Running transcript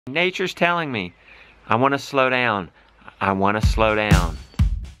Nature's telling me, I want to slow down. I want to slow down.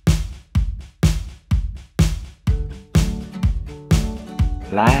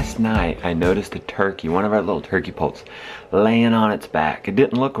 Last night, I noticed a turkey, one of our little turkey poults, laying on its back. It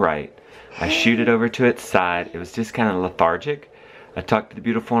didn't look right. I shoot it over to its side. It was just kind of lethargic. I talked to the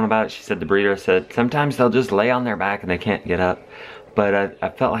beautiful one about it. She said, the breeder said, sometimes they'll just lay on their back and they can't get up. But I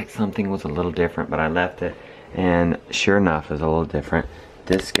felt like something was a little different, but I left it. And sure enough, it was a little different.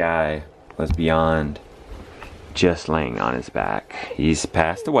 This guy was beyond just laying on his back. He's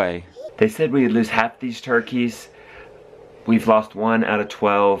passed away. They said we'd lose half these turkeys. We've lost 1 out of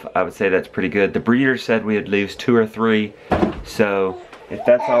 12. I would say that's pretty good. The breeder said we'd lose 2 or 3. So if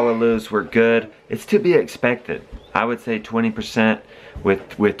that's all we lose, we're good. It's to be expected. I would say 20%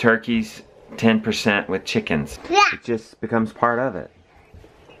 with turkeys, 10% with chickens. Yeah. It just becomes part of it.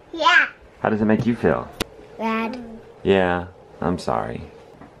 Yeah. How does it make you feel? Bad. Yeah, I'm sorry.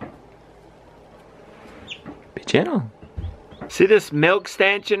 Be gentle. See this milk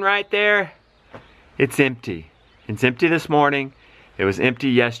stanchion right there? It's empty. It's empty this morning. It was empty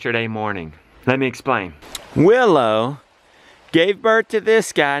yesterday morning. Let me explain. Willow gave birth to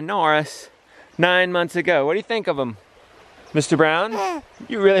this guy, Norris, 9 months ago. What do you think of him, Mr. Brown?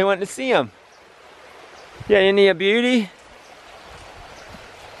 You really want to see him? Yeah, isn't he a beauty?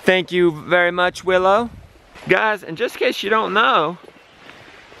 Thank you very much, Willow. Guys, and just in case you don't know,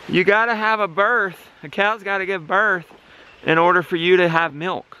 you gotta have a birth. A cow's gotta give birth in order for you to have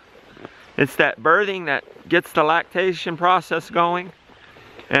milk. It's that birthing that gets the lactation process going.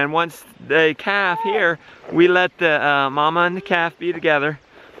 And once they calf here, we let the mama and the calf be together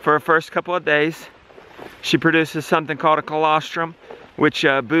for the first couple of days. She produces something called a colostrum, which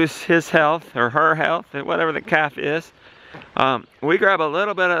boosts his health, or her health, whatever the calf is. We grab a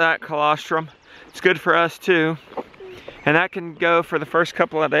little bit of that colostrum. It's good for us too. And that can go for the first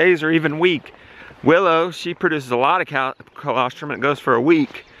couple of days or even week. Willow, she produces a lot of colostrum and it goes for a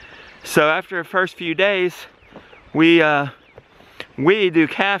week. So after the first few days, we do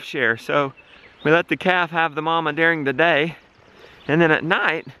calf share. So we let the calf have the mama during the day. And then at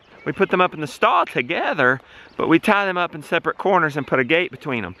night, we put them up in the stall together, but we tie them up in separate corners and put a gate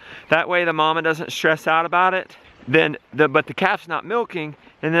between them. That way the mama doesn't stress out about it. But the calf's not milking,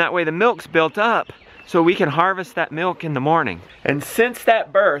 and that way the milk's built up, so we can harvest that milk in the morning. And since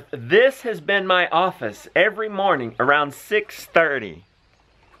that birth, this has been my office every morning around 6:30.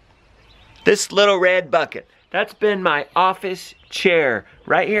 This little red bucket, that's been my office chair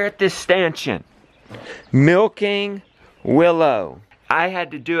right here at this stanchion. Milking Willow. I had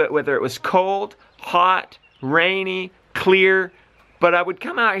to do it whether it was cold, hot, rainy, clear, but I would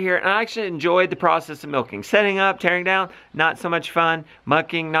come out here and I actually enjoyed the process of milking. Setting up, tearing down, not so much fun.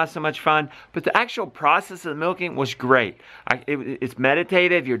 Mucking, not so much fun. But the actual process of milking was great. It's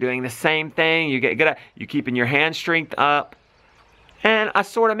meditative, you're doing the same thing, you get good at, you're keeping your hand strength up. And I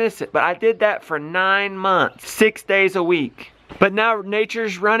sort of miss it, but I did that for 9 months, 6 days a week. But now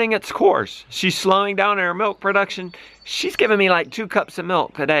nature's running its course. She's slowing down her milk production. She's giving me like 2 cups of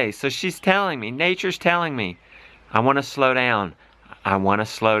milk a day. So she's telling me, nature's telling me, I want to slow down. I want to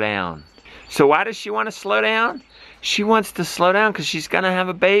slow down. So why does she want to slow down? She wants to slow down because she's going to have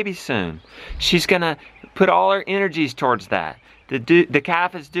a baby soon. She's going to put all her energies towards that. The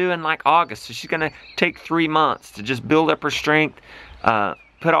calf is due in like August, so she's going to take 3 months to just build up her strength,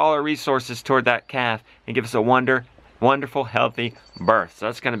 put all her resources toward that calf, and give us a wonderful, healthy birth. So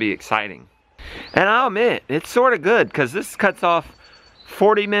that's going to be exciting. And I'll admit, it's sort of good because this cuts off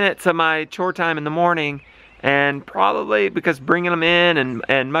 40 minutes of my chore time in the morning, and probably because bringing them in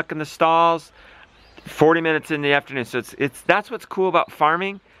and mucking the stalls, 40 minutes in the afternoon. So that's what's cool about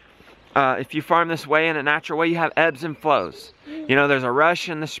farming. If you farm this way in a natural way, you have ebbs and flows. You know, there's a rush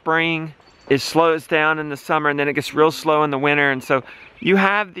in the spring, it slows down in the summer, and then it gets real slow in the winter. And so you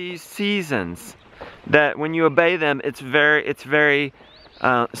have these seasons that when you obey them, it's very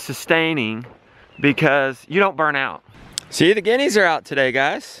sustaining because you don't burn out. See, the guineas are out today,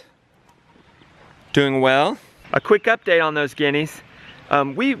 guys. Doing well. A quick update on those guineas.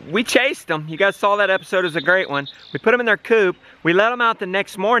 We chased them. You guys saw that episode. It was a great one. We put them in their coop. We let them out the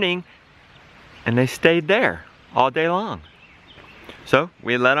next morning, and they stayed there all day long. So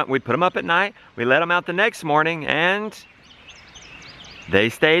we put them up at night. We let them out the next morning, and they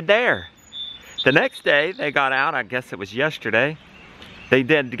stayed there. The next day they got out. I guess it was yesterday. They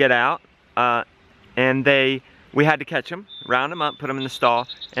did get out, and we had to catch them, round them up, put them in the stall,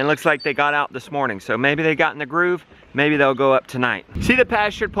 and it looks like they got out this morning. So maybe they got in the groove, maybe they'll go up tonight. See the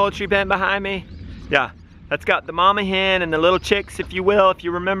pastured poultry pen behind me? Yeah, that's got the mama hen and the little chicks, if you will, if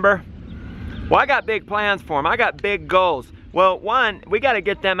you remember. Well, I got big plans for them. I got big goals. Well, one, we got to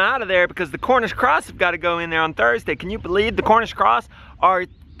get them out of there because the Cornish cross have got to go in there on Thursday. Can you believe the Cornish cross are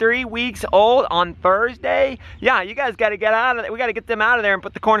 3 weeks old on Thursday? Yeah, you guys got to get out of there. We got to get them out of there and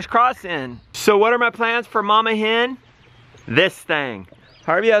put the Cornish cross in. So what are my plans for Mama Hen? This thing,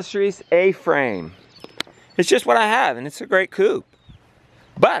 Harvey Estries A-frame. It's just what I have, and it's a great coop.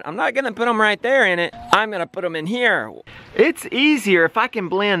 But I'm not gonna put them right there in it. I'm gonna put them in here. It's easier if I can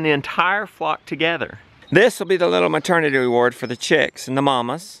blend the entire flock together. This will be the little maternity reward for the chicks and the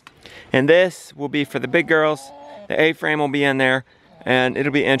mamas. And this will be for the big girls. The A-frame will be in there. And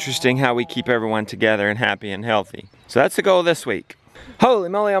it'll be interesting how we keep everyone together and happy and healthy. So that's the goal this week. Holy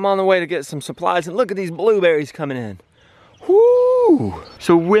moly, I'm on the way to get some supplies, and look at these blueberries coming in. Whoo!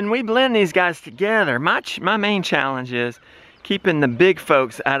 So when we blend these guys together, my main challenge is keeping the big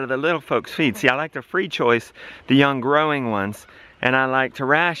folks out of the little folks' feed. See, I like to free choice the young growing ones, and I like to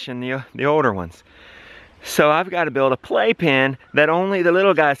ration the older ones. So I've got to build a playpen that only the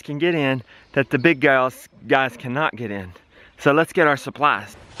little guys can get in, that the big guys cannot get in. So let's get our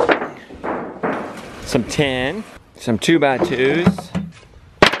supplies. Some tin, some 2x2s.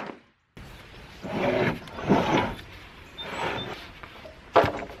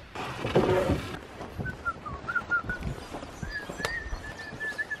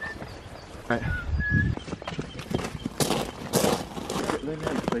 Right. Lean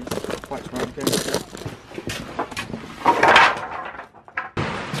in, please. Watch where I'm going.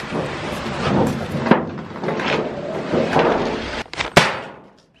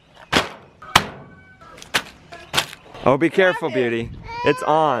 Oh, be careful, Beauty. It's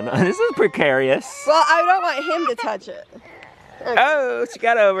on. This is precarious. Well, I don't want him to touch it. Okay. Oh, she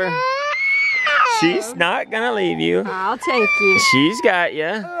got over. She's not gonna leave you. I'll take you. She's got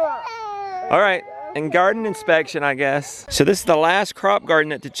you. All right, and garden inspection, I guess. So this is the last crop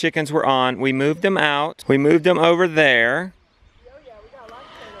garden that the chickens were on. We moved them out. We moved them over there.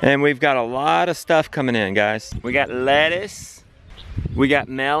 And we've got a lot of stuff coming in, guys. We got lettuce. We got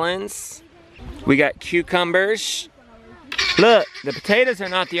melons. We got cucumbers. Look, the potatoes are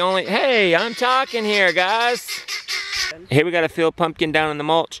not the only, hey, I'm talking here, guys. Here we got a field pumpkin down in the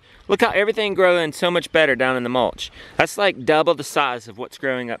mulch. Look how everything growing so much better down in the mulch. That's like double the size of what's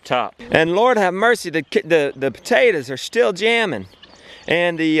growing up top. And Lord have mercy, the potatoes are still jamming.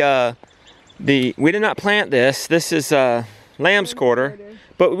 And we did not plant this. This is lamb's quarter,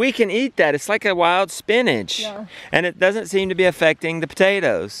 but we can eat that. It's like a wild spinach. Yeah. And it doesn't seem to be affecting the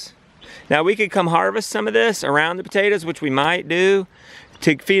potatoes. Now we could come harvest some of this around the potatoes, which we might do,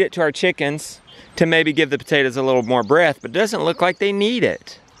 to feed it to our chickens, to maybe give the potatoes a little more breath, but it doesn't look like they need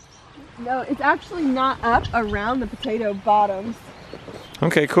it. No, it's actually not up around the potato bottoms.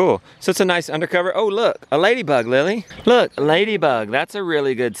 Okay, cool. So it's a nice undercover. Oh, look, a ladybug, Lily. Look, a ladybug. That's a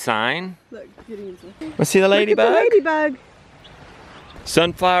really good sign. Look, let's see the ladybug. Look at the ladybug.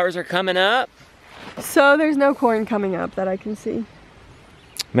 Sunflowers are coming up. So there's no corn coming up that I can see.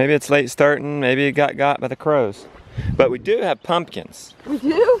 Maybe it's late starting. Maybe it got by the crows. But we do have pumpkins. We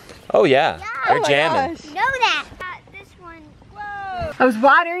do? Oh yeah, they're jamming. Know that. This one. Whoa. I was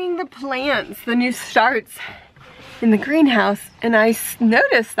watering the plants, the new starts in the greenhouse, and I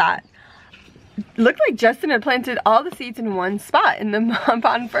noticed that it looked like Justin had planted all the seeds in one spot, and then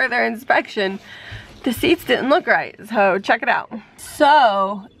upon further inspection, the seeds didn't look right. So check it out.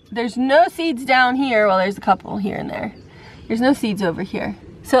 So there's no seeds down here. Well, there's a couple here and there. There's no seeds over here.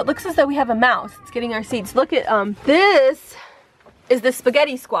 So it looks as though we have a mouse. It's getting our seeds. Look at, this is the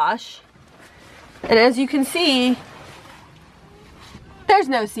spaghetti squash. And as you can see, there's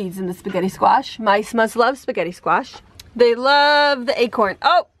no seeds in the spaghetti squash. Mice must love spaghetti squash. They love the acorn.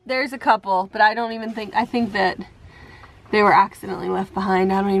 Oh, there's a couple, but I think that they were accidentally left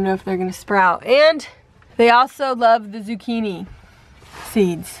behind. I don't even know if they're gonna sprout. And they also love the zucchini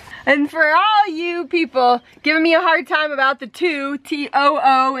seeds. And for all you people giving me a hard time about the 2,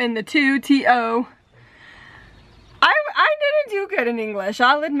 T-O-O, and the 2, T-O, I didn't do good in English,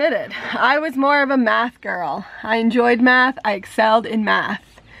 I'll admit it. I was more of a math girl. I enjoyed math, I excelled in math.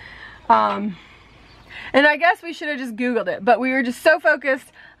 And I guess we should have just Googled it, but we were just so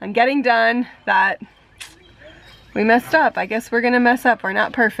focused on getting done that we messed up. I guess we're gonna mess up, we're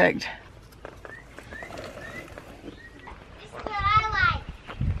not perfect.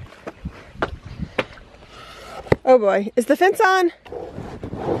 Oh boy, is the fence on?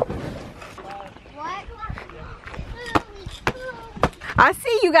 What? I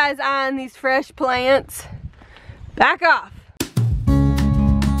see you guys on these fresh plants. Back off.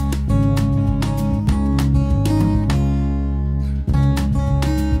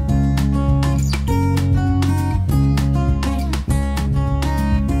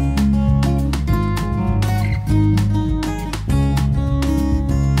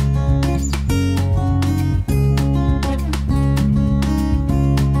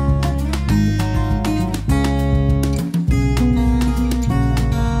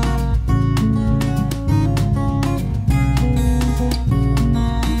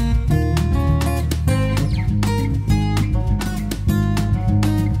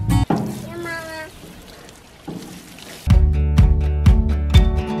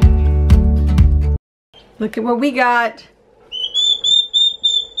 Look at what we got.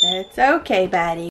 It's okay, buddy.